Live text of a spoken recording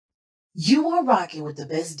You are rocking with the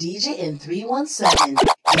best DJ in 317,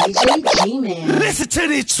 DJ G-Man. Listen to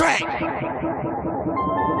this track.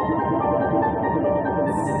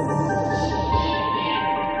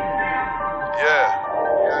 Yeah.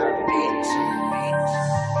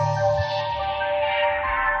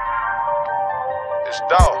 It's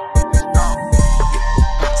dog.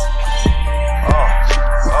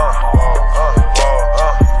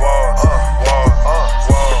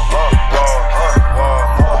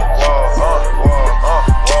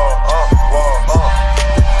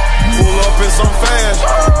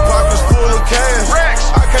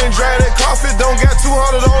 Don't got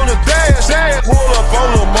 200 on the dash. Pull up on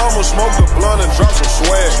the mama, smoke the blunt and drop some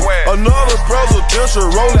swag. Another presidential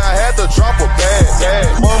roll, I had to drop a bag.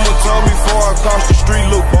 Mama told me before I cross the street,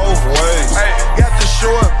 look both ways. Got the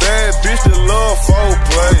short bad bitch that love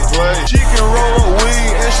foreplay. She can roll a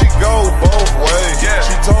weed and she go both ways.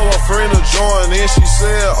 She told her friend to join and she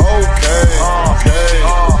said okay.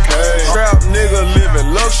 Trap nigga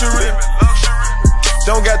living luxury.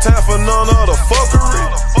 Don't got time for none of the fuckery.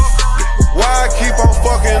 Why I keep on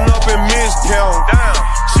fucking up and miscount?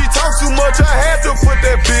 She talk too much, I had to put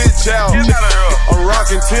that bitch out. I'm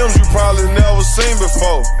rocking Tim's you probably never seen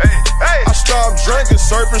before. I stopped drinking,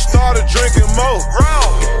 surfing, started drinking more.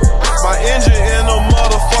 My engine in the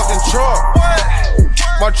motherfucking trunk.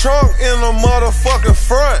 My trunk in the motherfucking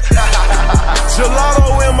front. Gelato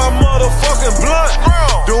in my motherfucking blunt.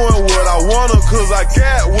 Doing what I wanna cause I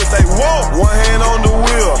got what they want. One hand on the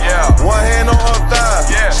wheel, one hand on her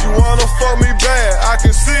thigh. She wanna fuck me bad, I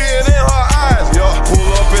can see it in her eyes. Pull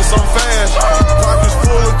up in some fast, pockets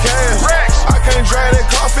full of cash. I can't drive that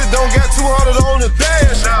coffee, don't got 200 on the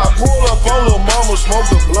dash. I pull up on Lil' Mama, smoke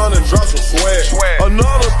the blunt and drop some swag.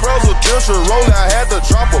 Another presidential roll, I had to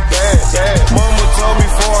drop a bag. Mama told me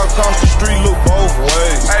before I cross the street, look both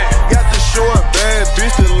ways. Got the short bad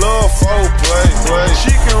bitch that love foreplay.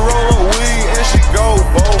 She can roll a weed and she go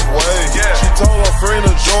both ways. She told her friend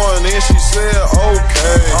to join and she said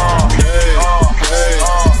okay.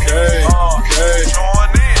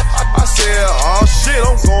 I said, oh shit,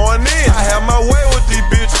 I'm going in. I have my way with these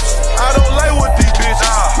bitches. I don't lay with these bitches.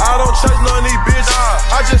 I don't chase none of these bitches.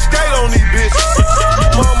 I just skate on these bitches.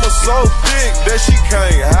 Mama so thick that she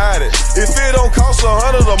can't hide it. If it don't cost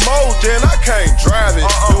 100 or more, then I can't drive it.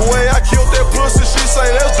 The way I killed that pussy, she say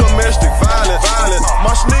that's domestic violence.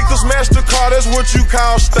 My sneakers match the car, that's what you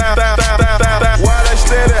call style. Why they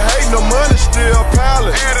steady hating, the money still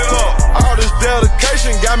piling. All this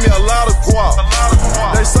dedication got me a lot of guap.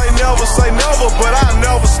 They say never, but I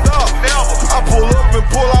never stop. I pull up and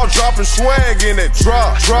pull out, dropping swag in it.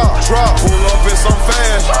 Drop. Pull up in some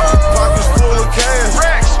fast, pockets full of cash.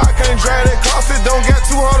 I can't drive that coffee, don't got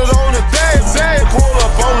 200 on the dash. Pull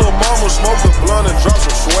up on Lil' Mama, smoke the blunt and drop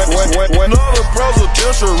some swag. Another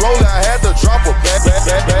presidential roll, I had to drop a bag.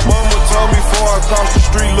 Mama told me before I cross the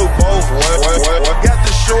street, look both ways. Got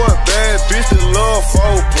the short bad bitch that love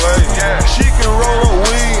foreplay. She can roll a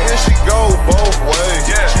weed and she go both ways.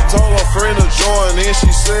 She told her friend to join and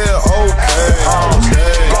she said okay.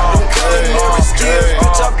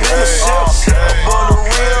 Bitch, I been a chef. But the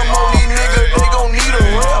real money nigga, they gon' need a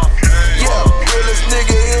rep. Realest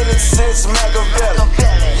nigga in it since Machiavelli.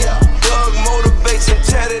 Thug motivation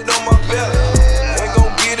tatted on my belly. Ain't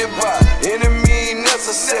gon' get it by any means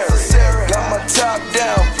necessary. Got my top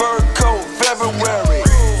down, fur coat, February.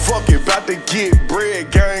 Fuck it, bout to get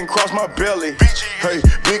bread, gang cross my belly. Hey,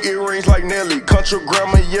 big earrings like Nelly, country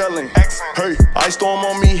grandma yelling. Hey, ice storm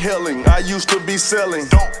on me helling, I used to be selling.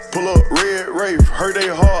 Pull up red Wraith, hurt they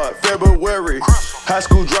hard, February. High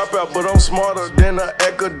school dropout, but I'm smarter than the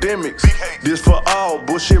academics. This for all,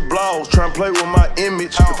 bullshit blogs, tryna play with my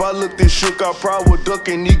image. If I look this shook, I probably would duck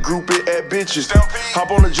and group it at bitches.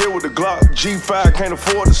 Hop on the jet with the Glock, G5, can't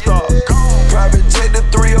afford to stop. Private jet to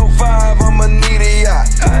 305, I'ma need a yacht.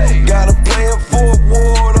 Got a plan for a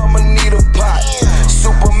ward, I'ma need a pot.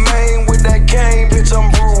 Superman with that cane, bitch,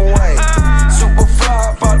 I'm Bruce Wayne. Super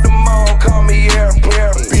fly, out the mall, call me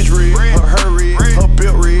airplane. Bitch red, her red, her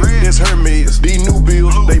belt red, this Hermes. These new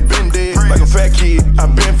bills, they been dead, like a fat kid, I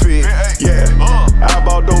been fed. I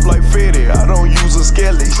bought dope like Fetty, I don't use a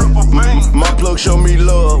skelly. My plug show me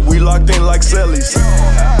love, we locked in like Sellies.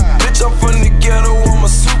 Bitch, I'm from the ghetto, I'm a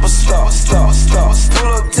superstar.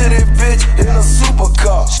 Pull up to that bitch in a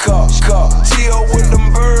supercar. T.O. with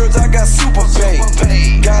them birds, I got super pay.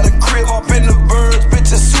 Got a crib up in the birds,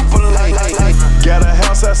 bitch, it's super late. Got a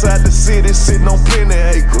house outside the city, sitting on plenty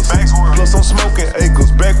acres. Plus I'm smoking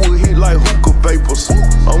acres, backwood hit like hookah vapors.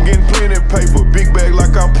 I'm getting plenty paper, big bag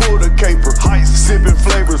like I pulled a caper. Sipping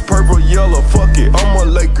flavors, purple, yellow, fuck it, I'm a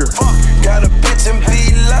Laker. Got a bitch in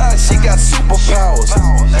B-Line, she got superpowers.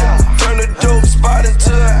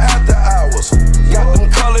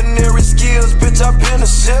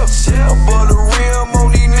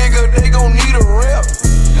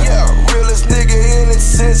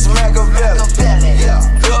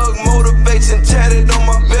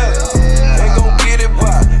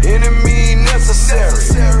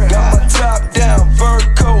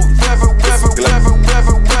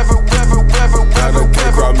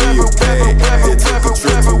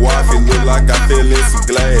 some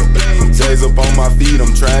glad. J's up on my feet,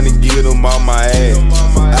 I'm trying to get them off my ass.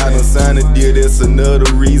 I done signed a deal, that's another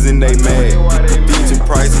reason they mad. Bitchin'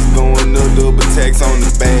 prices going up, double tax on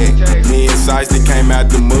the bag. Me and Shiesty came out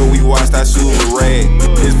the mud, we watched our shoes a rag.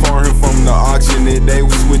 It's foreign from the auction, that day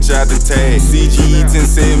we switch out the tag. CGE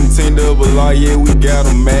 1017 double R, yeah, we got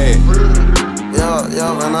them mad.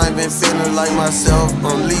 Yeah, and I been feeling like myself.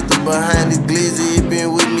 I'm lethal behind this glizzy, it been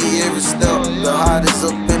with me every step. The hottest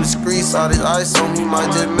up in the streets, all this ice on me might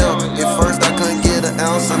just melt. At first I couldn't get an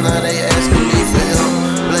ounce, and now they asking me for help.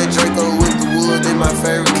 Black Draco with the wood, they my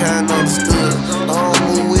favorite kind, understood. I don't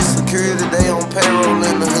move with security, they on payroll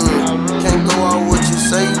in the hood. Can't go out what you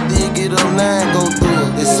say, you did get up now and go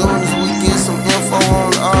through it. As soon as we get some info on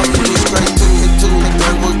the art, we get straight to it too.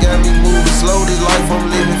 That's what got me moving slow, this life I'm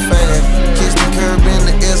living fast. Kiss the curb in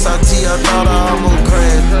the SIT, I thought I almost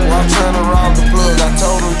crashed. While trying to rob the plug, I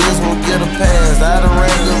told them this won't get a pass. I done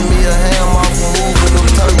ran me a ham off from moving them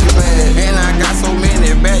turkey bags. And I got so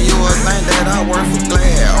many back, you would think that I work for glad.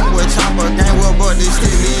 I'm with Chopper gang, well, but this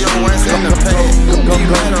shit be your ass in the pad. Be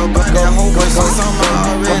mad about that whole bunch of something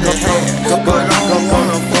I already had. But I don't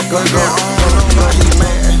wanna fuck her, girl, I don't know why he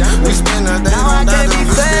mad. We spend a day on that, we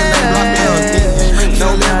spend that block LD.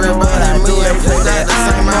 Kill everybody, me and put that the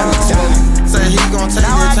same amount of time. Say he gon' take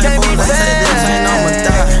the chain, for they take the chain, I'ma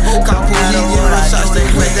die. Cop who he give a shot, stay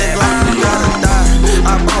quick, that Glock, you gotta die.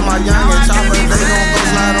 I bought my young and Chopper, they gon' go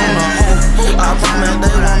slide on the hole. I promise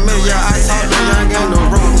they want me, yeah, I talk the young in the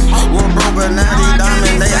road. We're broke, but now they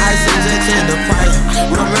diamond, they ice and just hit the price.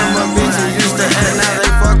 Remember bitches used to act, now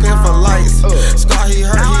they fucking for lights. Scar, he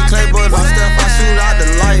hurt, he clay, but on stuff, I shoot out the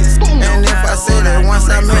lights. And if I say that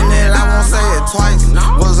once I meant it, I won't say it twice.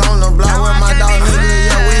 Was on the block with my dog, nigga,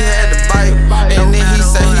 yeah, we had to fight. And then he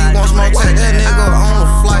say he wants more, take that nigga on the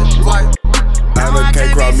flight. I done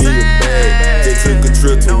can't crop me a bag. They took a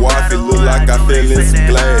trip to Waffy, look like I fell in some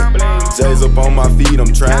glad. J's up on my feet,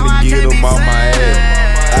 I'm trying to get them off my ass.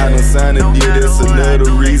 I done signed a deal, that's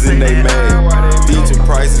another reason they mad. Bitchin'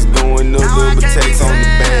 prices going up, double tax on the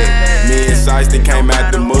bag. Me and Shiesty came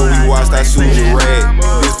out the mud, we watched our shoes a rag.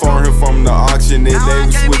 This foreign from the auction, that day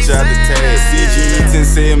we switch out the tag. CGE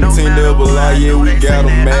 1017 double R, yeah, we got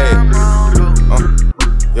them mad.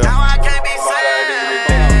 Yeah.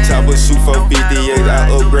 Chopper shoot for 58,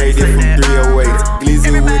 I upgraded from 308.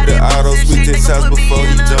 Glizzy with the auto, switch his shots before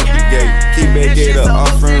he jumped the gate. Keep back at the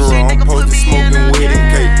offering wrong, posted smoking wedding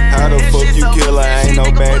cake. How the fuck you kill her? Ain't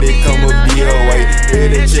nobody come up DOA.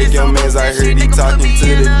 Better check your mans, I heard he talking to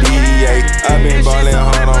the DEA. I been ballin'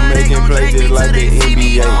 hard, I'm making plays just like the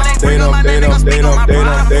NBA. They don't.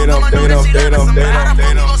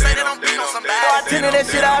 Tending that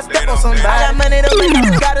shit, I step on somebody. I got money to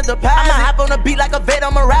make, got a deposit. I'ma hop on the beat like a vet,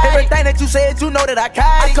 I'ma ride. Everything that you said, you know that I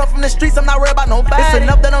got. I come from the streets, I'm not worried about nobody. It's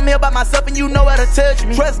enough that I'm here by myself and you know how to touch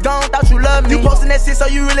me. Trust gone, thought you loved me. You posting that shit so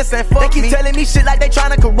you really said fuck me. They keep telling me shit like they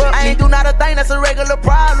tryna corrupt me. I ain't do not a thing, that's a regular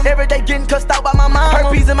problem. Every day getting cussed out by my mom.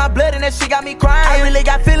 Herpes in my blood and that shit got me crying. I really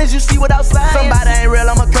got feelings, you see without science. Somebody ain't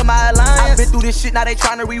real, I'ma cut my alliance. I've been through this shit, now they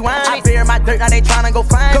tryna rewind. I bury my dirt, now they tryna go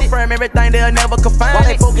find it. Confirm everything, they'll never confine. While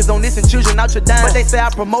they focus on this and children out your dime. But they say I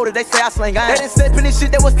promoted, they say I slang iron. They done said plenty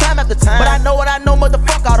shit, that was time after time. But I know what I know,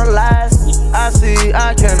 motherfuck all the lies. I see,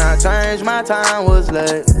 I cannot change, my time was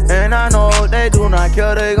late. And I know they do not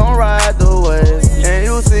care, they gon' ride the wave. And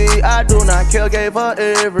you see, I do not care, gave her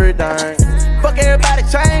everything. Fuck everybody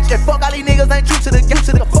change, and fuck all these niggas ain't true to the game.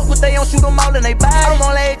 Fuck what they don't shoot them all in they body. I'm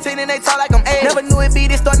only 18 and they talk like I'm 8. Never knew it be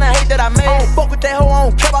this starting to hate that I made. I don't fuck with that hoe, I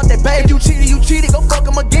don't care about that baby. If you cheated, go fuck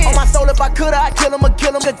him again. On my soul, if I could, I'd kill him or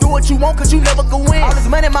kill him. Just do what you want, cause you never can win. All this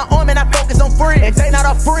money in my arm and I focus on friends. And they not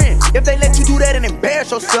a friend. If they let you do that and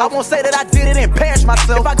embarrass yourself, I won't say that I did it and perish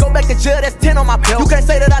myself. If I go back to jail, that's 10 on my belt. You can't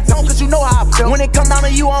say that I don't, cause you know how I feel. When it come down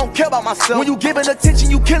to you, I don't care about myself. When you giving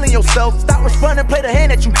attention, you killing yourself. Stop responding, play the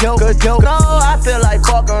hand that you dealt. Good joke. No, I feel like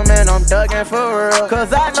fuck 'em and I'm thugging for real.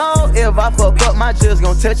 Cause I know if I fuck up, my jizz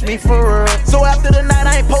gon' touch me for real. So after the night,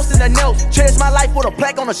 I ain't posting the notes. Cherish my life with a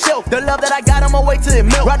plaque on the shelf. The love that I got, I'ma wait till it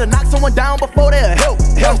melt. Rather knock someone down before they'll help.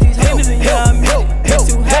 Help these haters and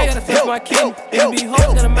it's too high, gotta fix my kidney. And be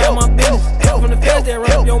hoes, gotta mind my business. Help from the feds, they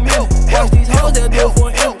run up your mill. Watch these hoes, they'll do it for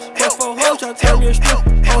an inch. Fuck 4 hoes, tryna tell me a strip.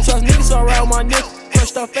 I don't trust niggas, so I ride with my niggas.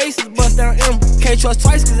 Crushed up faces, bust down M. Can't trust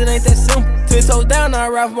twice, cause it ain't that simple. 10 toes down, now I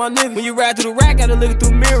ride with my niggas. When you ride through the rack, gotta look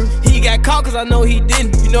through mirrors. He got caught, cause I know he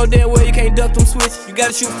didn't. You know damn well you can't duck them switches. You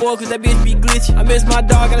gotta shoot for, cause that bitch be glitchy. I miss my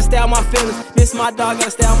dog, gotta stay out my feelings. Miss my dog,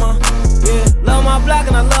 gotta stay out my. Yeah, love my block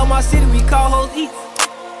and I love my city, we call hoes eat.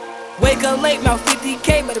 Wake up late, mouth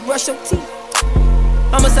 50K, better brush your teeth.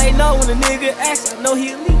 I'ma say no when a nigga asks, I know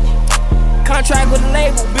he'll leave. Contract with a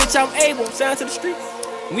label, bitch, I'm able, I'm signed to the streets.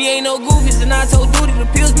 We ain't no goofies, and I told Duty the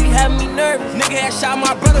pills be having me nervous. Nigga had shot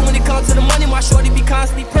my brother when it comes to the money, my shorty be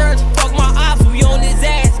constantly purged. Fuck my ops, we on his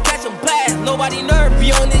ass, catch him blast. Nobody nerve,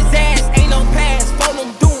 be on his ass, ain't no pass. Phone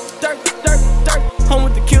them doing dirt, dirt, dirt. I'm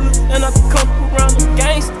with the killers, and I'm comfortable around them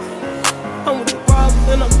gangsters. I'm with the robbers,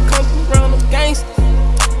 and I'm comfortable around them gangsters.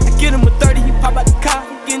 I get him a 30, he pop out the car,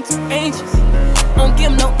 he getting too anxious. Don't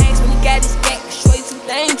give him no X when he got his back, straight too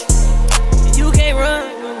dangerous. And you can't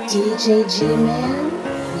run when we shoot. DJ G-Man,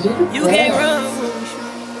 you can't run when we shoot.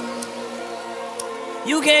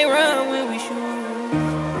 You can't run when we shoot.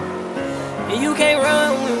 And you can't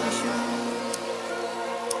run when we shoot.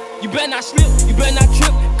 You better not slip, you better not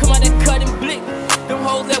trip. Come out that cut and blick. Them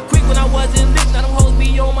hoes left quick when I wasn't lit. Now them hoes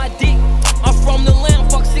be on my dick. I'm from the lamb,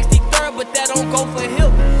 fuck 63rd, but that don't go for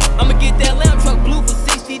hip. I'ma get that lamb truck blue for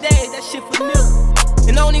 60 days, that shit for nil.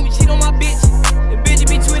 And I don't even cheat on my bitch. The bitch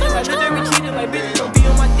be tweeting like bitch every cheating, like bitch don't be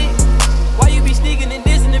on my dick. Why you be sneaking and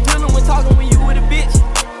dissing and feeling when talking when you with a bitch?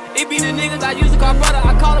 It be the niggas I used to call brother,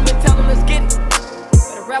 I call them and tell them let's get it.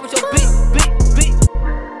 Better rap with your bitch.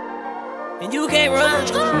 And you can't run.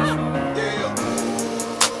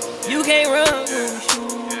 You can't run when we shoot.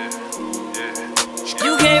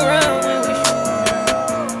 You can't run when we shoot.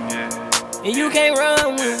 And you can't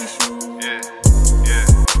run when we shoot.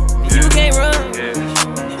 And you can't run when we shoot.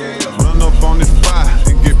 Run up on this fire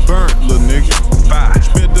and get burnt, little nigga.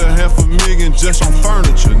 Spent $500,000 just on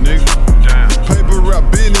furniture, nigga. Paper rap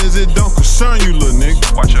business, it don't concern you, little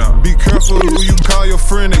nigga. Watch out. Be careful who you call your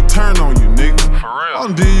friend, they turn on you, nigga.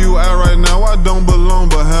 I'm DUI right now, I don't belong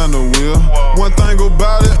behind the wheel. One thing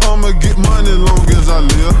about it, I'ma get money long as I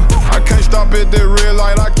live. I can't stop at that red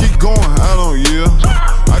light, I keep going, I don't yield.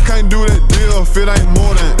 I can't do that deal if it ain't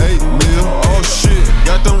more than 8 mil. Oh shit,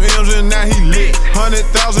 got them M's and now he lit.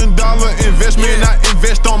 $100,000 investment, I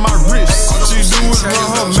invest on my wrist. All she do is run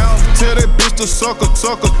her mouth, tell that bitch to sucker.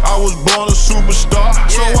 I was born a superstar,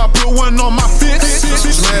 so I put one on my fist.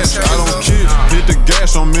 Smash, I don't kid. Hit the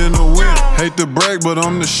gas, I'm in the wind. Hate to brag, but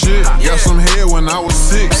I'm the shit. Got some head when I was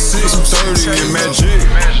 6, 30 in magic.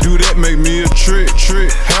 Do that make me a trick.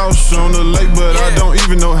 House on the lake, but I don't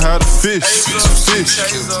even know how to fish.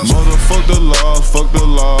 Motherfuck the law, fuck the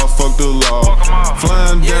law.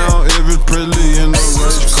 Flying down every pretty in the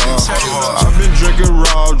race car. I've been drinking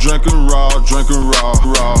raw.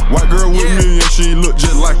 White girl with me and she look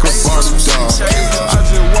just like a Barbie doll. I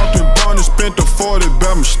just walked in Barn and spent the 40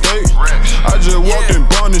 by mistake. I just walked in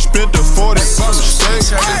Barn and spent the 40 by mistake.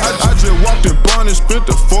 I just walked in Barn and spent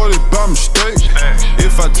the 40 by mistake.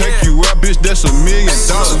 If I take you out, bitch, that's $1 million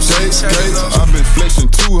date. I've been flexing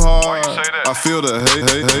too hard, I feel the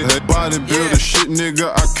hate. Bodybuilder shit,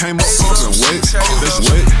 nigga, I came up pumping weight. Let's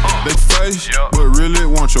wait, they face, but really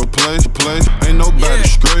want your place. Ain't nobody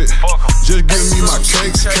straight, just give me my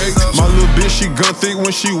cake. My little bitch, she gun thick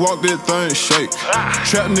when she walk, that thing shake.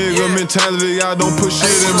 Trap nigga mentality, I don't put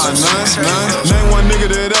shit in my nine. Name one nigga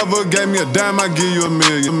that ever gave me a dime, I give you $1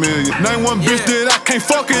 million. Name one bitch that I can't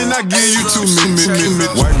fuck and I give you $2 million.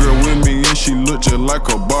 White girl with me and she look just like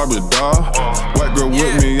a Barbie doll. White girl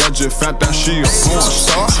with me, I just found out she a porn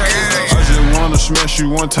star. I just wanna smash you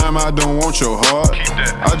one time, I don't want your heart.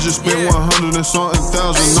 I just spent 100 and something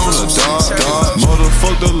thousand on a dog.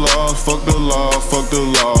 Motherfuck the law, fuck the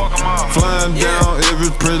law. Flying down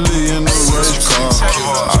every pretty in the race car.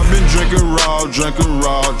 I've been drinking raw.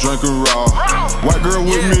 White girl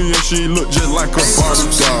with me and she look just like a Barbie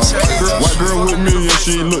doll. White girl with me and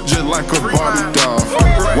she look just like a Barbie doll.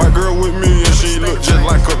 White girl with me and she look just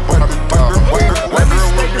like a Barbie doll. White girl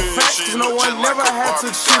with me and she no look one just never like had a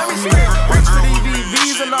to shit for me. Reach for these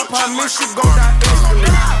VVs and I promise she gon' die instantly.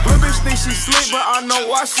 Little bitch think she slick, but I know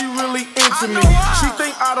why she really into me. She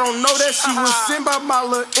think I don't know that she was sent by my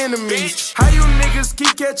little enemies. How you niggas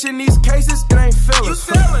keep catching these cases? It ain't fellas.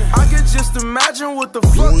 I could just imagine what the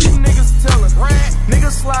fuck you niggas tellin'.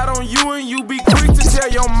 Niggas slide on you and you be quick to tell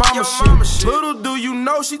your mama shit. Little do you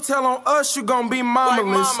know she tell on us you gon' be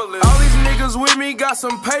mamaless. All these niggas with me got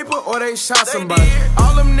some paper or they shot somebody.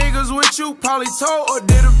 All them niggas with you probably told or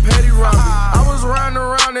did a petty robbery. I was riding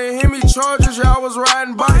around in Hemi Chargers, y'all was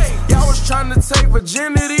riding bikes. Y'all was trying to take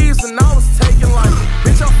virginities and I was taking life.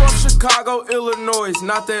 Bitch, I'm from Chicago, Illinois,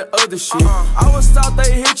 not that other shit. I was thought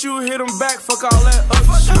they hit you, hit them back, fuck all that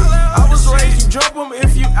other shit. I was raised, you jump them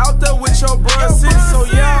if you out there with your bruh sis. So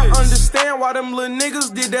yeah, I understand why them little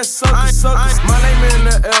niggas did that sucker. My name in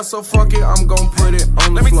the L, so fuck it, I'm gon' put it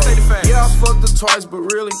on the floor. Yeah, I fucked her twice, but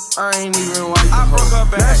really, I ain't even like the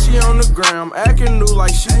hoe. Now she on the Instagram, acting new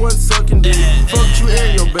like she wasn't sucking dick. Fucked you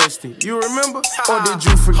and your bestie, you remember? Or did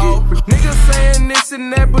you forget? Niggas saying this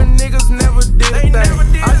and that, but niggas never did a thing. I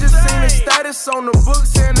just seen a status on the book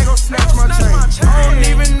saying they gon' snatch my chain. I don't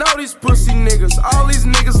even know these pussy niggas, all these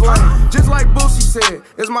niggas lame. Just like Boosie said,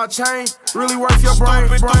 is my chain really worth your brain?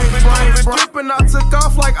 Flippin', I took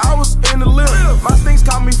off like I was in the lift. My things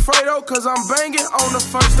call me Fredo, cause I'm banging on the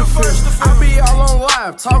first to fifth. I be all on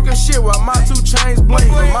live, talking shit while my 2 chains blink.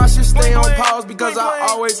 But my shit stay on pause because I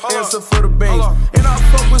always answer for the bangs. And I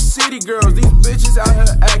fuck with city girls, these bitches out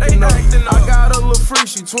here acting up. I got a little free,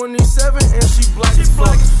 she 27 and she black as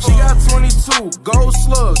fuck. She got 22 gold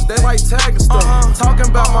slugs, they like tagging stuff. Talking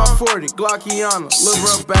about my 40, Glockiana, Lil'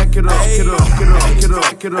 bro, back it up, get up, get up, get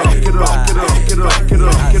up, get up, get up, get up, get up, get up, get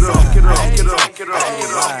up, get up, get up, get up, get up, get up,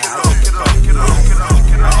 get up, get up, get up,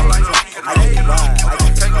 get up, like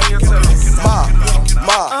take me into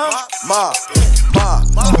Ma,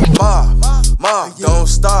 don't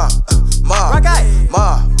stop,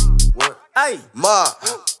 Ma, Hey, Ma,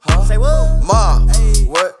 say what? Ma,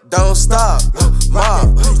 what? Don't stop, Ma.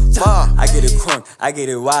 I get it crunk, I get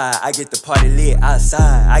it wide, I get the party lit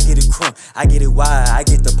outside. I get it crunk, I get it wide, I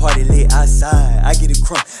get the party lit outside. I get it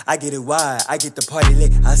crunk, I get it wide, I get the party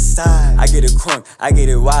lit outside. I get it crunk, I get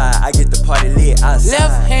it wide, I get the party lit outside.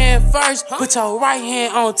 Left hand first, put your right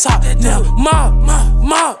hand on top. Now,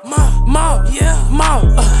 yeah,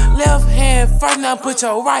 left hand first, now put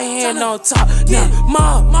your right hand on top. Now,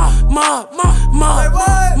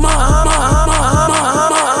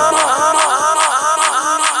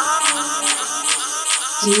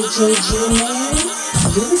 DJ G-Man,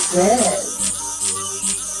 do this.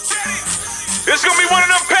 It's gonna be one of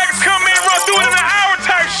them packs come in, run through it in an hour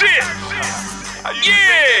type shit.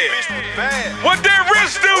 Yeah. What that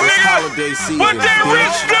wrist do, nigga? What that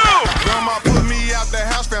wrist do? Grandma put me out the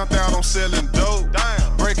house, found out I'm selling dope.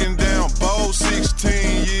 Breaking down bold,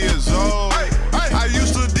 16 years old. I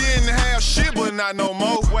used to didn't have shit, but not no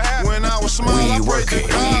more. When I was small, I prayed to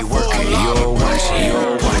God for a lot of dough.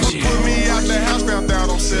 Put me out the house, found out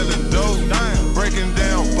I'm selling dope. Breaking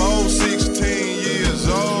down bold, 16 years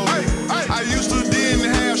old. I used to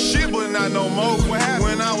didn't have shit, but not no more.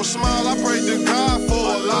 When I was small, I prayed to God for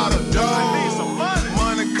a lot of dough.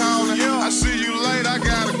 Money calling, I see you late, I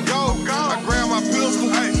gotta go. I grab my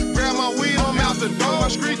pistol, grab my weed, I'm out the door.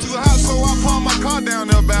 Street too hot, so I park my car down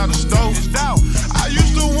there by the stove. I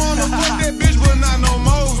used to wanna fuck that bitch, but not no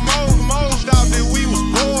more. Most thought that we was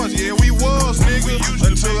boys, yeah, we was, nigga.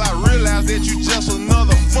 Until I realized that you just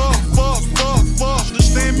another fuck.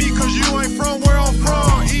 Understand me, cause you ain't from where I'm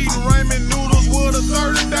from. Eating ramen noodles with a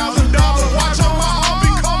 $30,000 watch on my hobby.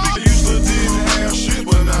 I used to didn't have shit,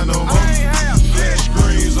 but not no more. Flat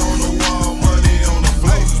screens on the wall, money on the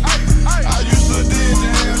floor. I used to didn't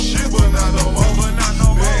have shit, but not no more.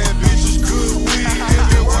 Bad bitches, good weed,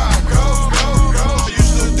 everywhere I go. I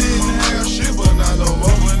used to didn't have shit, but not no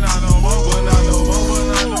more. Not no more.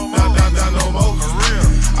 For real.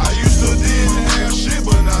 I used to didn't have shit,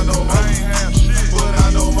 but not no more. But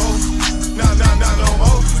not no more. Not no more.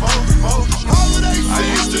 I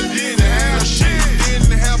used to didn't have shit,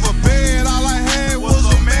 didn't have a bed, all I had was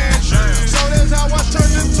a mansion. So that's how I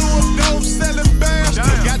turned into a dope selling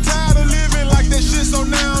bastard. Got tired of living like that shit, so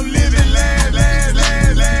now I'm living land.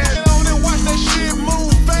 On and watch that shit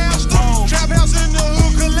move faster. Trap house in the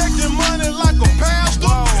hood, collecting money like a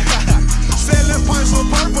pastor. Selling pints of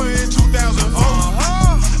purple in 2004.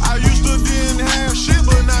 I used to didn't have shit,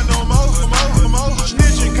 but not no more.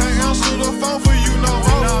 Snitching, can't answer the phone for you no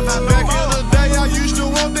more. Back in the day, I used to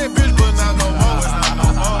want that bitch, but not no more.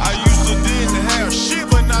 I used to didn't have shit,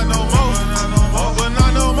 but not no more. But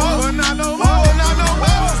not no more. I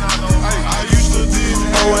used to didn't have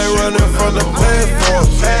shit. Ain't running from the platform.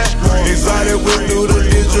 Exotic whip through the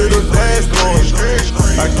digital dashboard.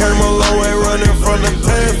 I came a long way running from the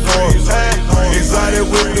platform. Exotic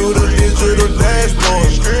whip through the digital dashboard.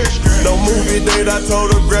 No movie date, I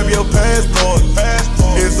told her grab your passport.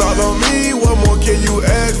 It's all on me, what more can you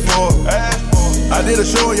ask for? I did a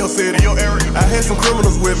show in your city, I had some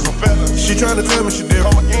criminals with me. She tryna tell me she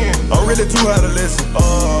different, I'm really too high to listen.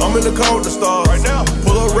 I'm in the car with the stars,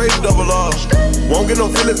 pull up race double R. Won't get no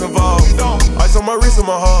feelings involved, ice on my wrist and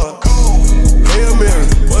my heart. Hail Mary,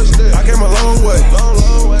 I came a long way.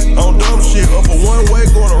 On dumb shit, up a one way,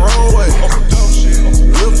 going the wrong way.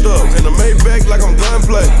 Whipped up in the Maybach like I'm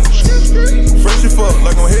gunplay. Fresh as fuck,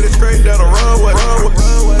 like I'm headed straight down the runway.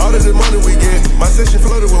 All of this money we get, my section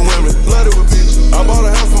flooded with women, flooded with bitches. I bought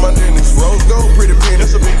a house for my dentist, rose gold, pretty penny.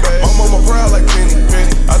 That's a big bag. My mama proud like Penny.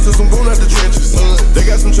 I took some goon out the trenches. They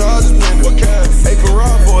got some charges pending. What kind? Apron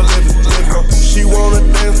rod for a living. She wanna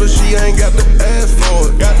dance, but she ain't got the ass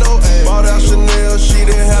for it. Got no ass.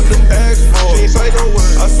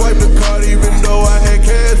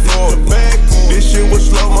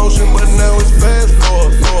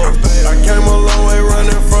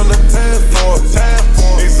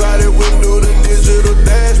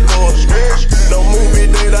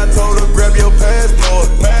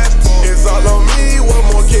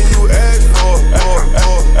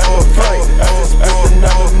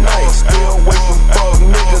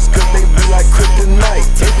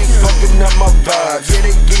 vibes. Yeah,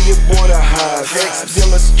 they give your boy the highs.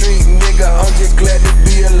 Ex-dealer street nigga, I'm just glad to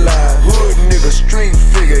be alive. Hood nigga, street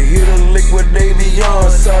figure, hit a lick with Davion.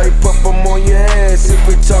 Sorry, puff, I'm on your ass if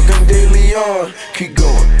we talking daily on. Keep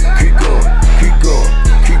going, keep going, keep going,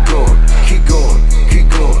 keep going, keep going, keep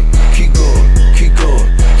going, keep going, keep going,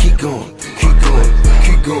 keep going, keep going,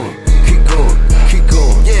 keep going, keep going, keep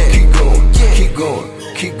going, keep going, keep going,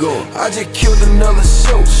 keep going. I just killed another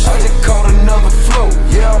show. I just caught another flow.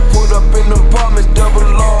 Yeah, I put up in the apartment, double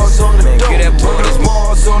R's on the dope. Put the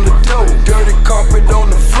Mars on the dope. Dirty carpet on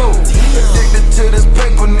the floor. Addicted to this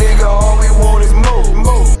paper, nigga. All we want is more.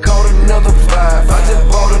 Caught another vibe. I just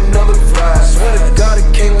bought another ride. Swear to God, it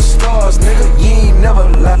came with stars, nigga. You ain't never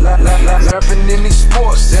rapping in these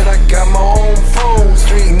sports. And I got my own phone.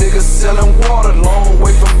 Street niggas selling water, long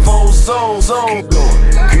way from phone zones. Keep going,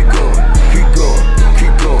 keep going, keep going,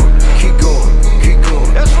 keep going, keep going, keep going,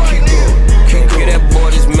 keep going, keep going. Get that boy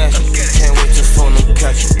this message. Can't wait to phone him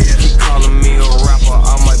catch it. Keep calling me a rapper,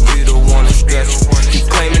 I might be the one to stretch it. Keep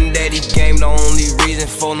claiming that he game the only reason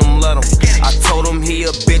for them let him. I told him he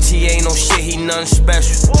a bitch, he ain't no shit, he nothing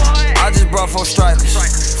special. I just brought 4 strikers,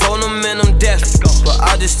 phone them and them desperate. But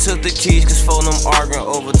I just took the keys cause phone them arguing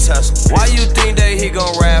over Tesla. Why you think that he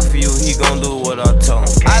gon' rap for you? He gon' do what I told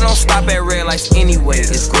him. I don't stop at red lights anyway,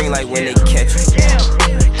 it's green light when they catch me.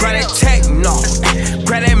 Grab that tech, no.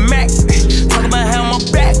 Grab that Mac, talk about how my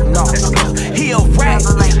back, no. He a rat,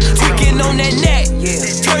 tweaking on that net, yeah.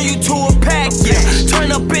 Turn you to a pack, yeah. Turn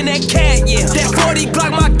up in that cat, yeah. That 40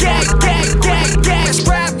 Glock my gag,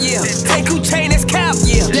 strap, yeah. Take who chain that's cap,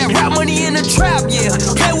 yeah. That rap money in the trap, yeah.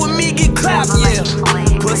 Play with me, get clapped, yeah.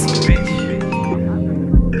 Pussy bitch.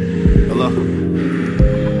 Hello?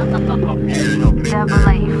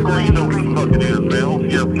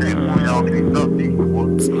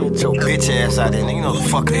 Get your bitch ass out there, nigga. You know the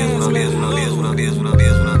fuck it is, what it is, what it is, what it is, what it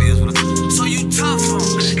is, what it is, what it is. So you tough, huh?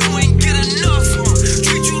 You ain't get enough, huh?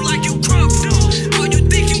 Treat you like you crop, huh? Or you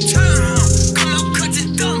think you turn, huh? Come out, cut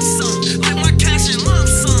your dumb son. Like my cash and lump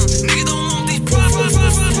sum. Nigga don't want these problems.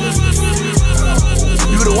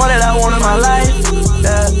 You the one that I want in my life,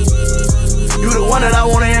 yeah. You the one that I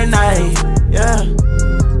want every night, yeah.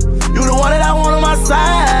 You the one that I want on my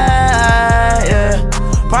side, yeah.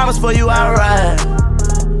 Promise for you I ride.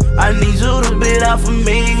 I need you to be there for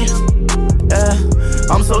me, yeah.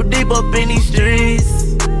 I'm so deep up in these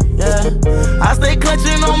streets, yeah. I stay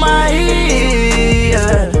clutching on my heat,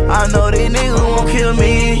 yeah. I know these niggas won't kill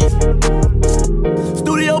me.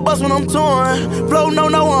 Studio bus when I'm torn, flow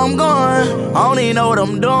don't know where I'm going. I don't even know what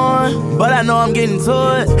I'm doing, but I know I'm getting to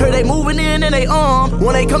it. Heard they moving in and they on.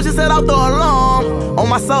 When they come, she said I'll throw alarm. On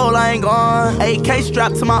my soul, I ain't gone. AK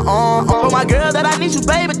strapped to my arm. For my girl that I need you,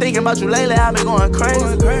 baby. Thinking about you lately, I've been going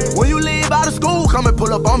crazy. When you leave out of school, come and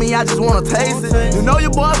pull up on me, I just wanna taste it. You know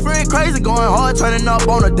your boyfriend crazy, going hard, turning up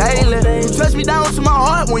on a daily. You touched me down to my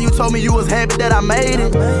heart when you told me you was happy that I made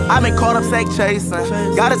it. I've been caught up sex chasing,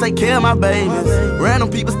 gotta take care of my babies. Random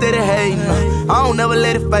people steady hating, I don't never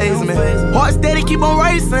let it faze me. Heart steady keep on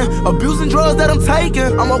racing, abusing drugs that I'm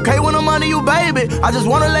taking. I'm okay when I'm under you, baby. I just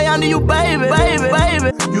wanna lay under you, baby, baby,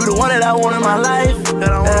 baby. You the one that I want in my life, that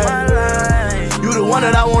I want in my life. You the one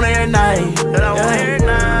that I want every night, that I want every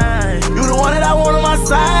night. You the one that I want on my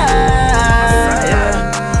side,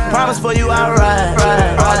 yeah. Promise for you I ride,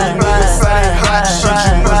 ride, ride, ride, ride,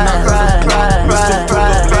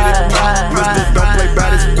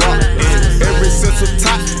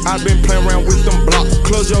 I've been playing around with them blocks.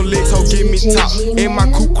 Close your legs, ho, give me top. In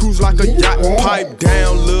my coupe cruise like a yacht. Pipe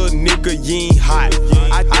down, little nigga, you ain't hot.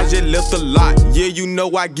 I just left a lot. Yeah, you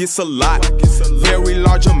know I get a lot. Very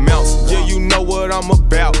large amounts. Yeah, you know what I'm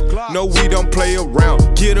about. No, we don't play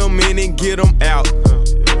around. Get them in and get them out.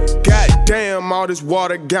 Goddamn, all this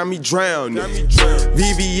water got me drowning.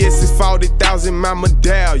 VVS is 40,000, my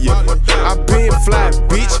medallion. I been fly,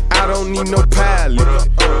 bitch, I don't need no pilot.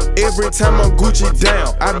 Every time I'm Gucci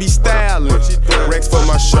down, I be styling. Racks for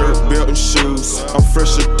my shirt, belt and shoes. I'm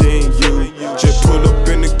fresher than you. Just pull up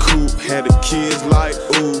in the coupe, had the kids like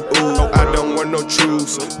ooh, ooh. No, I don't want no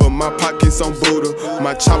truths, but my pockets on Buddha.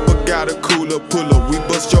 My chopper got a cooler, pull up, we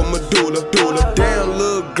bust your medulla. Damn,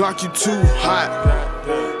 little Glock, you too hot.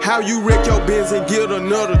 How you wreck your Benz and get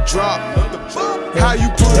another drop? How you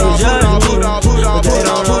put on, put on, put on, put on, put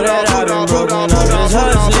on, put on, put on, put on, put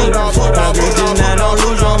on, put on, put on. Bitches now don't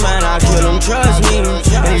lose your mind, I kill them, trust me.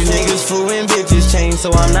 And these niggas fooling bitches change,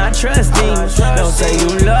 so I'm not trusting. Don't say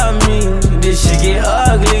you love me, this shit get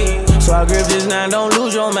ugly. So I grip this now, don't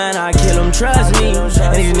lose your mind, I kill them, trust me.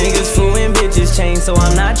 And these niggas fooling bitches change, so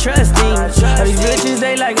I'm not trusting. All these bitches,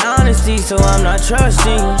 they like honesty, so I'm not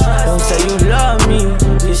trusting. Don't say you love me,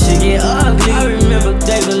 this shit get ugly. I remember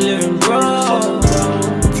days of living broke.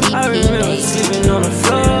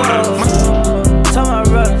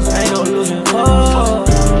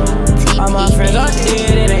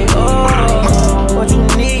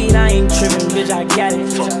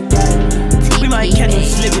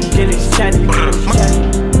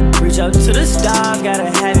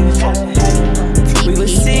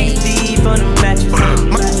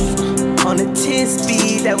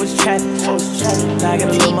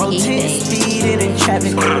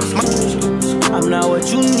 I'm not what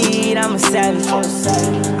you need, I'm a savage.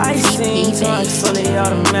 I seen drugs fully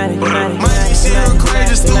automatic. Money shit on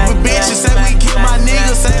crazy, stupid bitches. Say we kill my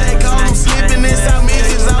niggas, say they call them slipping in South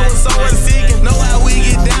Memphis. I was so seeking. Know how we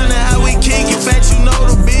get down and how we kick it. Fact, you know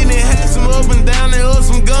the business. Had some up and down and up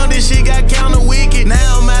some gun. This shit got counter wicked.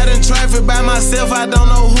 Now I'm out in traffic by myself, I don't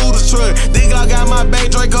know who to truck. Think I got my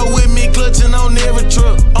back Draco with me, clutching on every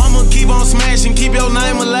truck. I'ma keep on smashing, keep your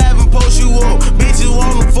name alive and post you up. Bitches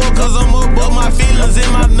wanna fuck cause I'm up, but my feelings in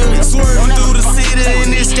my nuts. Swerving through the city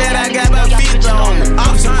in this scat, I got about 50 on it.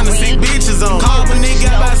 I'm trying to see bitches on it. Carbon nigga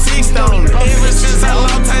got about 6 on it. Ever since I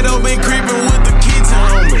lost Tato, been creeping with the kitchen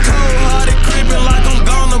on me. Cold hearted creeping like I'm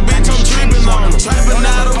gone, bitch, I'm tripping on it. Trapping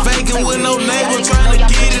out of vacant with no neighbor, trying to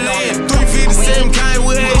get it in. 357 came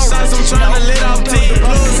with 8 shots, I'm trying to let off 10.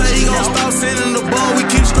 Plug say he gon' stop sending the ball, we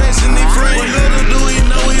keep scratching it free. But little do he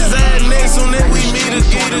know his ass next on that we meet us,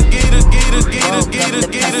 get us. I'm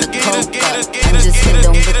just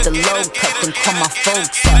hitting with the low cut and call my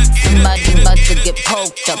folks up. Somebody about to get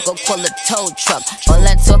poked up, go call a tow truck. All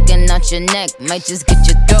that talking out your neck might just get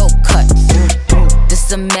your throat cut.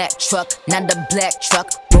 This a Mack truck, not a black truck.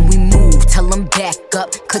 When we move, tell them back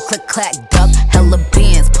up. Click, click, clack, duck. Hella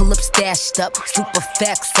bands, pull up, stashed up. Super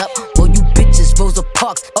facts up. All you bitches, Rosa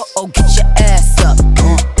Parks. Uh-oh, get your ass up.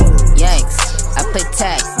 Yikes, I play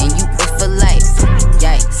tag and you it for life.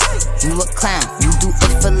 Yikes, you a clown, you do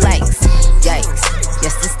it for likes. Yikes,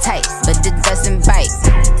 yes it's tight, but it doesn't bite.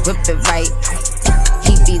 Rip it right,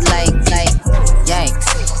 he be like, yikes.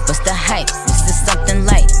 What's the hype? This is something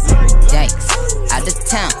light. Yikes, out of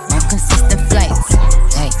town, on consistent flights.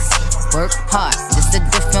 Yikes, work hard, just a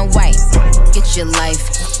different white. Get your life,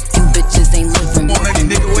 you bitches ain't living. Want any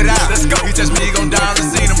nigga without? Let's go. You touch me, you gon' die on the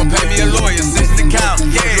scene. I'ma pay me a lawyer, since the count.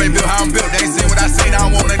 Yeah, you ain't built how I'm built. They ain't seen what I seen. I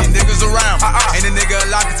don't want any niggas around. Ain't a nigga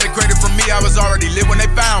alive to take credit from me. I was already lit when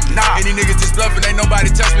they found me. Any niggas just bluffing, ain't nobody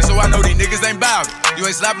touch me, so I know these niggas ain't bout it. You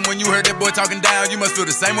ain't slapping when you heard that boy talking down. You must feel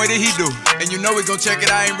the same way that he do. And you know we gon' check it.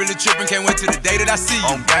 I ain't really tripping. Can't wait till the day that I see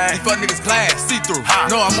you. These fuck niggas class, see through.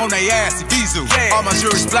 No, I'm on they ass, Ibizu. All my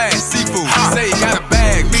jewelry splash, seafood. Say he got a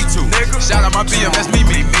bag, me too. Shout out my BM, that's me.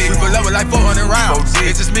 We pull up with like 400 rounds.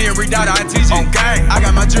 It's just me and Redada and TG. I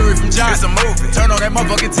got my jewelry from John. It's a movie. Turn on that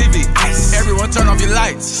motherfucking TV. Everyone turn off your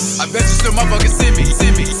lights. I bet you still motherfucking see me.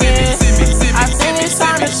 I think it's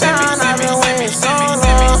time to shine. I've been waiting so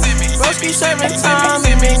long. Broski serving time,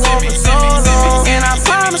 it been going for so long. And I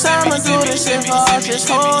promise I'ma do this shit for us. Just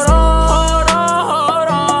hold on.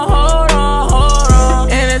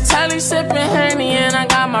 And the telly sipping Henny and I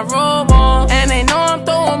got my robe on. And they know I'm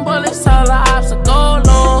throwing bullets till the obstacle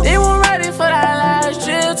long. They weren't ready for that last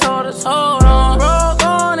drill, told us hold on. Broke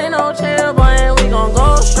on and no chill, boy, and we gon'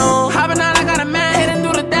 go strong. Hopping out, I got a man, hitting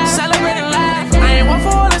through the dash, celebrating life. I ain't one for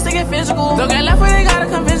all, let's take it physical. Don't get left where they gotta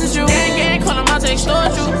come visit you. Gang, call them out to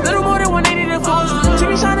extort you. Little more than 180 to force you. She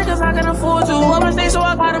be shining cause I can afford to. Up my stage so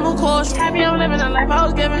I got to move course. Happy I'm living the life I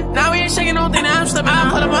was given. Now we ain't shaking, don't think that I'm slipping. I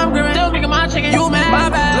pull up, I'm gripping. Still making my chicken. You mad? My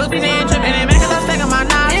bad. Little DJ ain't tripping. They make us stacking my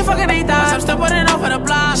knife. Ain't fucking 8,000. I'm still putting off for the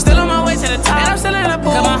block. Still on my way to the top. And I'm still in the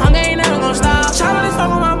pool. Cause my hunger ain't never gonna stop. Try to fuck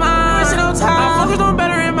with my mind. Shit on time. My focus doing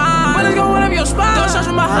better in mine. But let's go one of your spots. Don't search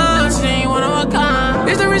from behind. She ain't one of a kind.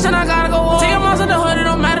 This the reason I gotta go walk. Take a miles in the hood, it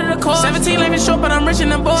don't matter the cost. 17 life is short, but I'm rich in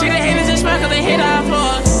the book. See the haters just smack cause they hate our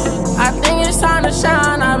flaws. I think it's time to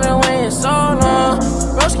shine. I've been waiting so long.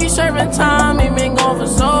 Broski serving time, he been gone for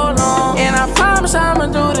so long. And I promise I'ma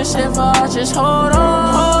do this shit for us. Just hold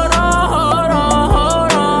on.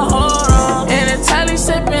 And the telly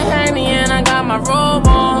sipping Henny and I got my robe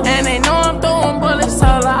on. And they know I'm throwing bullets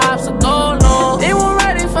till the obstacle long. They weren't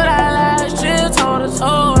ready for that last drill, told us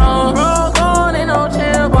hold on. Broke on and no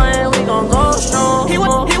chill, boy, and we gon' go strong.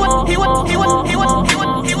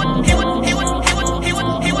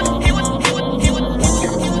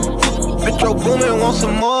 Metro Boomin, want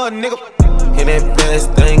some more, nigga. Hear that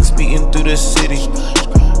fast thing speeding through the city.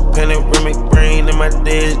 Panoramic brain in my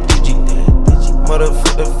dead digi.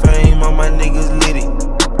 Motherfucker fame, all my niggas litty.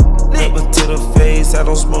 Never to the face, I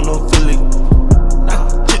don't smoke no Philly.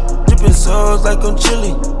 Drippin' sauce like I'm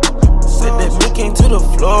chilly. Said that me came to the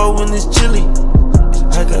floor when it's chilly.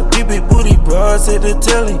 I got big booty bras at the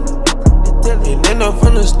telly. And then up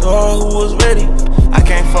from the store who was ready. I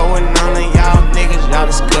can't fuck with none of y'all niggas, y'all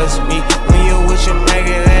disgust me. When you with your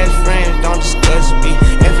maggot ass friends, don't discuss me.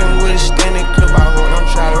 If I'm with a standing clip, I hope I'm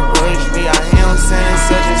trying to rush me. I hear him saying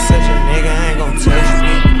such and such a nigga ain't gon' touch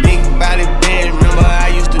me. Big body bed, remember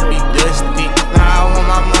I used to be dusty. Now I want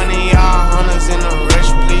my money, y'all hunters in the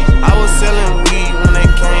rush, please. I was selling weed when they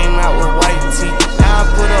came out with white teeth. Now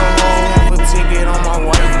I put a whole half a ticket on my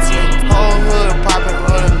white tee. Whole hood poppin',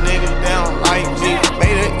 other niggas down like me.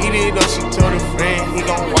 Made her eat it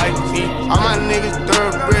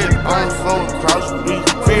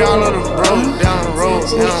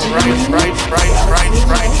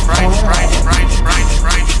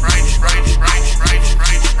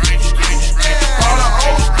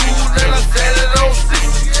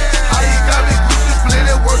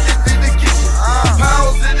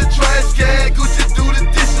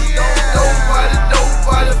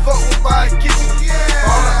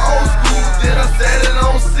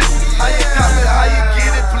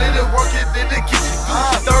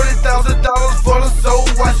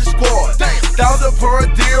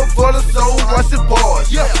washing bars.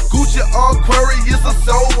 Gucci Aquarius, a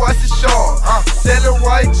soul washing shark. Selling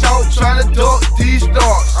white chalk, trying to duck these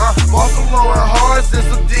stars. Barcelona hearts and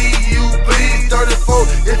some DUBs. 34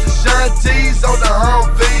 it's a Shanties on the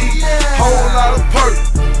Humvee. Whole lot of perk,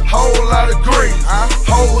 whole lot of green,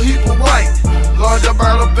 whole heap of white, large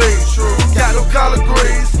amount of beans. Got no collard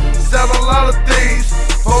greens, sell a lot of things.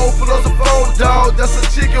 4 plus a 4 dog, that's a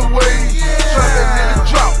chicken wing. Trapping in the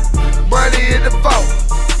drought, money in the vault.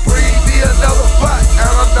 Bring me another pot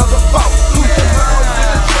and another vault. Gucci pounds in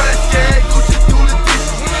the trash can, Gucci do the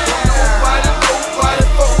dishes. Nobody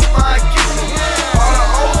fuck with my kitchen. All the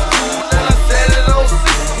old school and I said it on 6.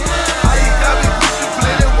 How you got me Gucci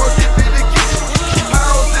blending, working in the kitchen.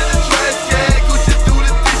 Pounds in the trash can, Gucci do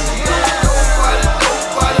the dishes. Nobody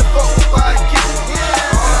fuck with my kitchen.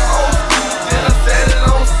 All the old school and I said it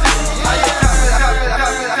on 6. How you got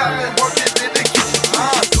me working in the kitchen.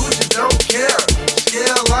 Gucci don't care.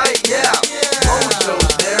 Yeah, like, yeah.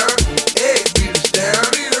 Mojo's there. Egg beaters there.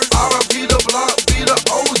 R.I.P. the block, be the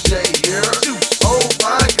OJ here. Oh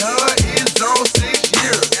my God, it's on 6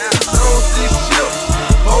 years. Zone 6 chips,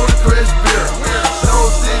 Boulder Crest beer.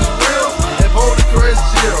 Zone 6 real and Boulder Crest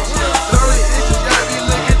chills. 30 inches got me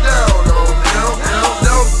looking down on them.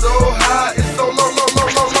 Down so high, it's so low.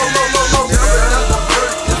 Jumping out the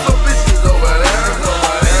bird, it's some bitches over there.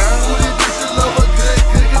 Big booty bitches love a good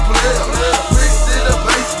cookie player. Bricks in the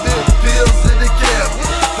basement, pills in the cab,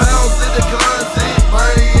 pounds in the closet,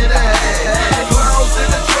 money in the hat. Pounds in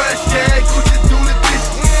the trash can, Gucci do the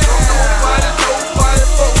dishes. Don't nobody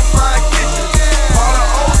fuck with my kitchen. All the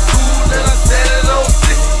old school and I said it on 6.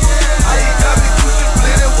 How you got me Gucci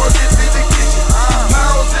blending, working in the kitchen.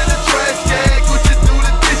 Pounds in the trash can, Gucci do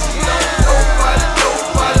the dishes. Nobody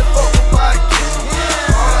fuck with my kitchen.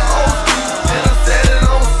 All the old school and I said it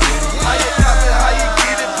on 6. How you got me, how you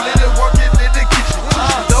get it blending, working in the kitchen.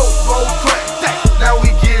 Dope, roll, crack, now we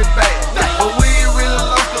get back. But we ain't really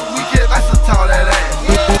lost cause we get isotol that ass.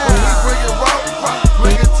 When we bring it raw,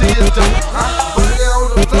 bring it to your door. Put it on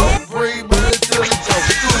the floor, bring money to the door.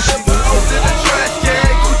 Gucci pounds in the trash can,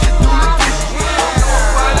 Gucci do the dishes.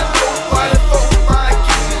 Nobody fuck with my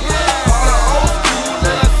kitchen. All the old school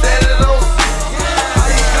and I said it on 6. How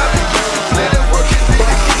you got me Gucci blending, working in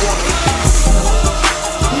the kitchen.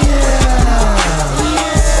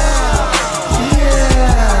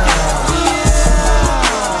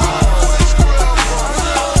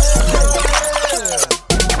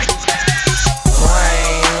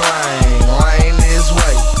 Rain this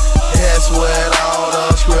way. That's what all the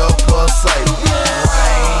scrippers say.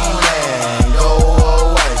 Rain man, go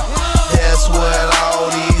away. That's what all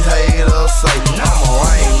these haters say. I'm a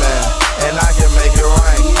rain man, and I can make it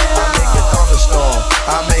rain. I make it thunderstorm,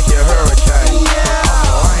 I make it hurricane. I'm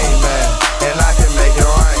a rain man, and I can make it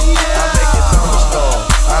rain. I make it thunderstorm,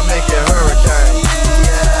 I make it hurricane.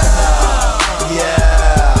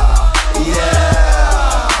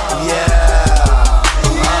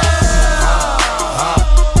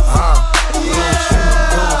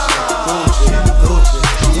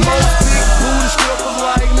 Most big booty strippers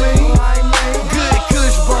like me. Good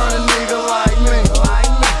kush burning nigga like me.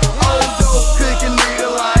 Old dope cooking nigga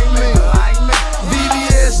like me.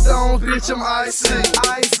 VVS stones, bitch, I'm icy.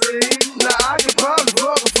 Now I can probably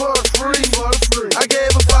fuck her for free. I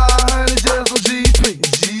gave her 500 just for GP.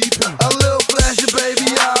 A little flashy baby,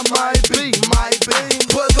 I might be.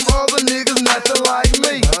 But them other niggas nothing like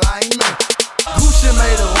me. Gucci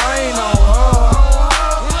made it rain on her.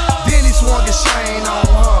 Then he swung his chain on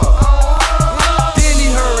her. Then he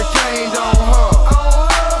hurricaned on her.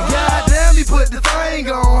 Goddamn, he put the thing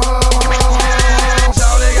on her.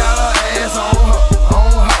 Shawty got her ass on her.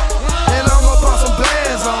 And I'ma put some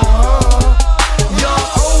bands on her. Young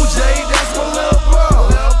OJ, that's my little bro.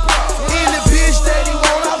 Any bitch that he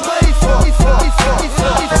want, I play for.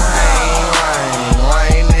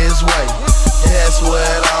 Rain this way. That's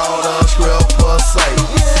what all the scrippers say.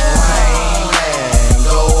 Rain man,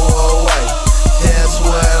 go away. That's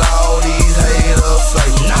what all these haters say.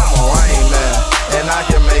 I'm a rain man, and I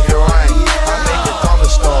can make it rain. I make it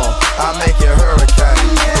thunderstorm, I make it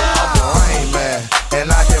hurricane. I'm a rain man,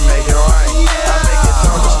 and I can make it rain. I make it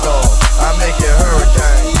thunderstorm, I make it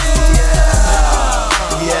hurricane.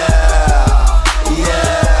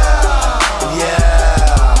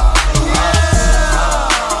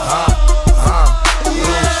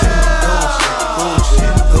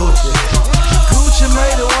 Gucci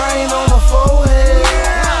made it rain on my forehead.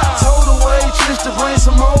 Told the waitress to bring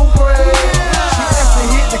some more bread. She asked to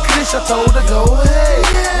hit the kush, I told her go ahead.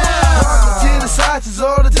 Walking to the sides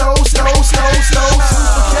or the toast.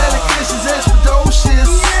 Super Cali kush is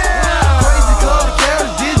expeditious. Crazy color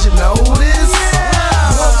carrot, did you know this?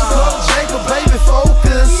 What's the color Jacob, baby?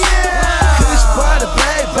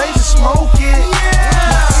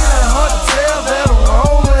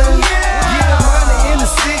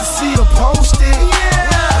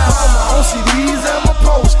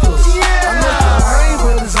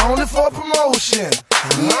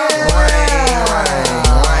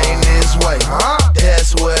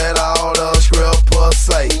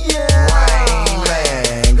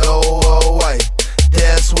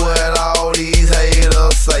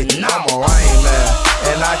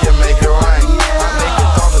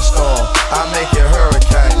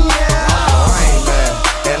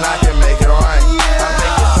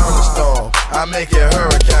 make it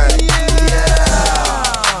hurricane.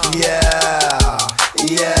 Yeah.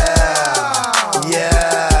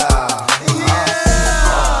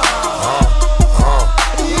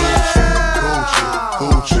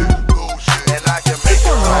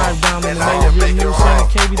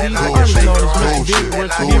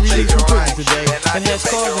 And has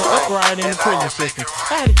caused an uprising in the prison system.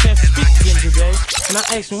 I had a chance to speak to him today, and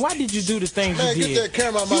I asked him, why did you do the things you did? Get that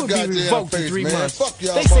camera out my goddamn revoked face, in 3 man. months. Fuck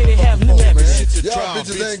y'all, they say they have new evidence. Y'all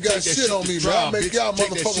bitches ain't got shit on me, man. I make y'all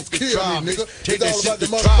motherfuckers kill me, nigga. It's all about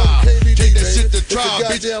the motherfucking KBD, take that shit to it's trial, the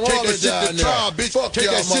bitch. goddamn Take army that shit down to there. trial, bitch. Fuck Take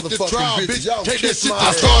y'all that shit to motherfucking trial, bitches. bitch. Y'all Take that kiss shit. my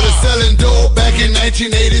I ass. started selling dope back in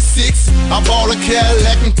 1986. I bought a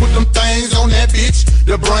Cadillac and put them things on that bitch.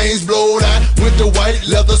 The brains blowed out with the white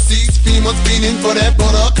leather seats. Females fiending for that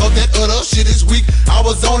butter, cause that other shit is weak. I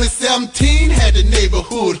was only 17, had the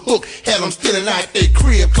neighborhood hook. Had them stealing out they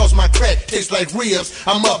crib, cause my crack tastes like ribs.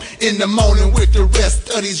 I'm up in the morning with the rest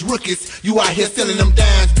of these rookies. You out here selling them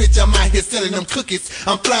dimes, bitch, I'm out here selling them cookies.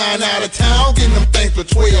 I'm flying out of town, getting them things for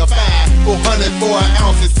 12.5. 400 for an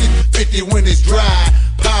ounce and 650 when it's dry.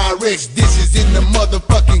 Pyrex dishes in the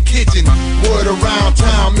motherfucking kitchen. Word around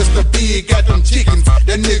town, Mr. Big got them chickens.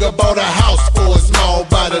 That nigga bought a house for his mall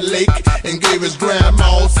by the lake and gave his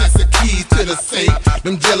grandma 6 keys to the safe.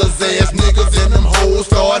 Them jealous ass niggas and them hoes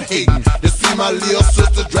start hating to see my little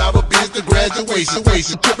sister drive a Benz to graduation.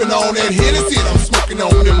 Tripping on that Hennessy, I'm smoking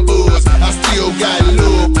on them buzz. I still got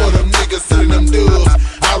love for them niggas selling them dubs.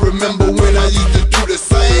 I remember when I used to do the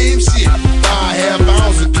same shit. 5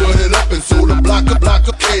 ounces and cut it up and sold a block of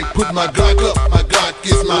cake. Put my Glock up, my Glock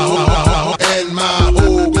is my hoe, and my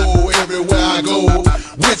hoe go everywhere I go.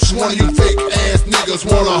 Which one of you fake ass niggas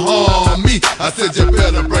wanna harm me? I said you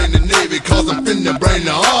better bring the Navy, cause I'm finna bring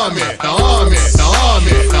the Army. The Army, the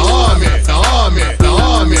Army, the Army, the Army, the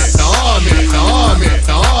Army, the Army, the Army,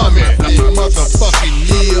 the Army. Motherfucking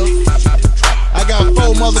yeah. I got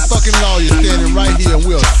 4 motherfucking lawyers standing right here and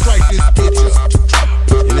we'll strike this bitch up.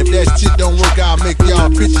 And if that shit don't work, I'll make y'all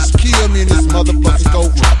bitches kill me in this motherfucking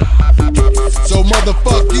courtroom. So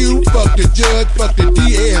motherfuck you, fuck the judge, fuck the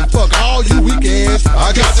DA, and fuck all you weak ass.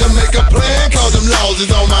 I got to make a plan, cause them laws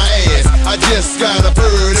is on my ass. I just got a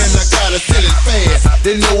bird and I gotta sell it fast.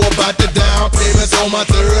 They know about the down payments on my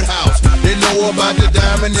 3rd house. They know about the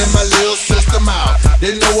diamond in my little system out.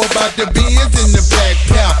 They know about the Benz in the black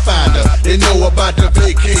Pathfinder. They know about the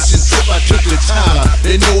vacation trip I took to China.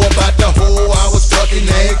 They know about the hoe I was fucking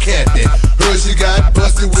and Kathy. Heard she got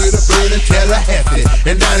busted with a bird in Tallahassee.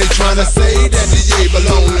 And now they tryna say that the yay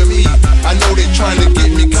belong to me. I know they tryna get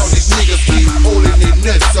me, cause these niggas keep holding their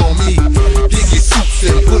nuts on me. Diggy suits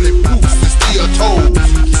and bulletproofs and steel toes.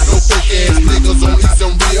 No fake ass niggas, only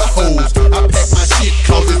some real hoes. I pack my shit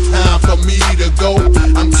cause it's time for me to go.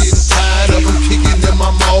 I'm getting tired of them kicking in my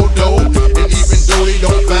mall door. And even though they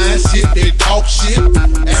don't find shit, they talk shit.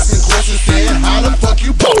 Asking questions saying how the fuck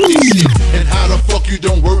you bought this shit. And how the fuck you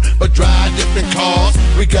don't work but drive different cars.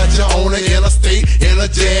 We got you on the interstate in a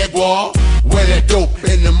Jaguar. Where that dope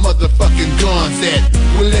and the motherfucking guns at?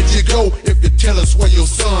 We'll let you go if you tell us where your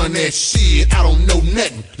son at. Shit, I don't know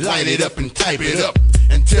nothing. Light it up and type it up.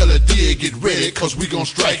 And tell the DA get ready, cause we gon'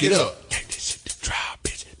 strike it up. Take this shit to trial,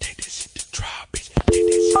 bitch. Take this shit to trial, bitch. Take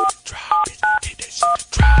this shit to trial, bitch. Take that shit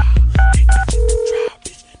to trial. Take that shit to trial,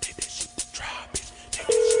 bitch. Take that shit to trial, bitch. Take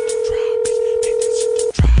that shit to trial, bitch. Take that shit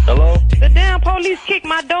to trial. Hello? The damn police kicked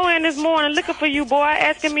my door in this morning looking for you, boy,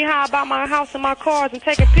 asking me how about my house and my cars and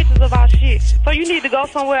taking pictures of our shit. So you need to go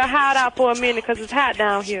somewhere and hide out for a minute, cause it's hot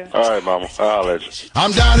down here. Alright, mama, I'll let you.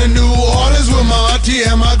 I'm down in New Orleans with my auntie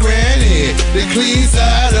and my granny. The clean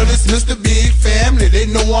side of this Mr. Big family. They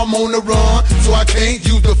know I'm on the run, so I can't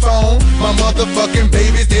use the phone. My motherfucking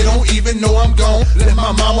babies, they don't even know I'm gone. Let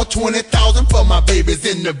my mama 20,000 for my babies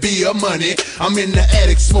in the beer money. I'm in the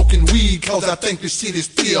attic smoking weed, cause I think this shit is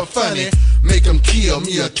still funny. Make them kill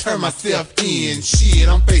me or turn myself in. Shit,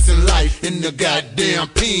 I'm facing life in the goddamn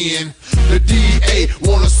pen. The DA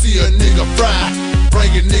wanna see a nigga fry,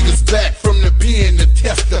 bringing niggas back from the pen to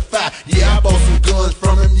testify. Yeah, I bought some guns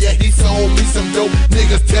from him, yeah, he sold me some dope.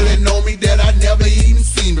 Niggas telling on me that I never even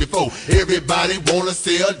seen before. Everybody wanna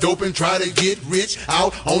sell dope and try to get rich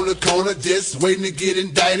out on the corner just waiting to get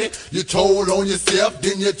indicted. You told on yourself,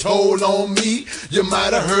 then you told on me. You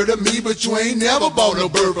might have heard of me, but you ain't never bought no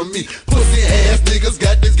bird from me. Pussy ass niggas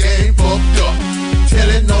got this game fucked up,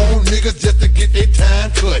 telling on niggas just to get their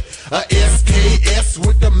time cut. A SKS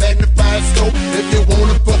with the magnified scope. If you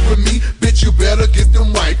wanna fuck with me, bitch, you better get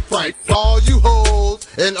them white fright. All you hoes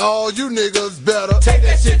and all you niggas better take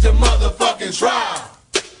that shit to motherfucking trial.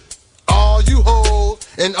 All you hoes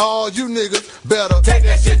and all you niggas better take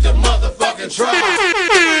that shit to motherfucking trial.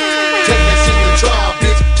 Take that shit to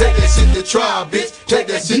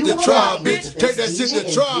to trial, bitch. Take that shit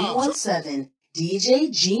to trial. 317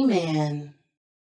 DJ G-Man.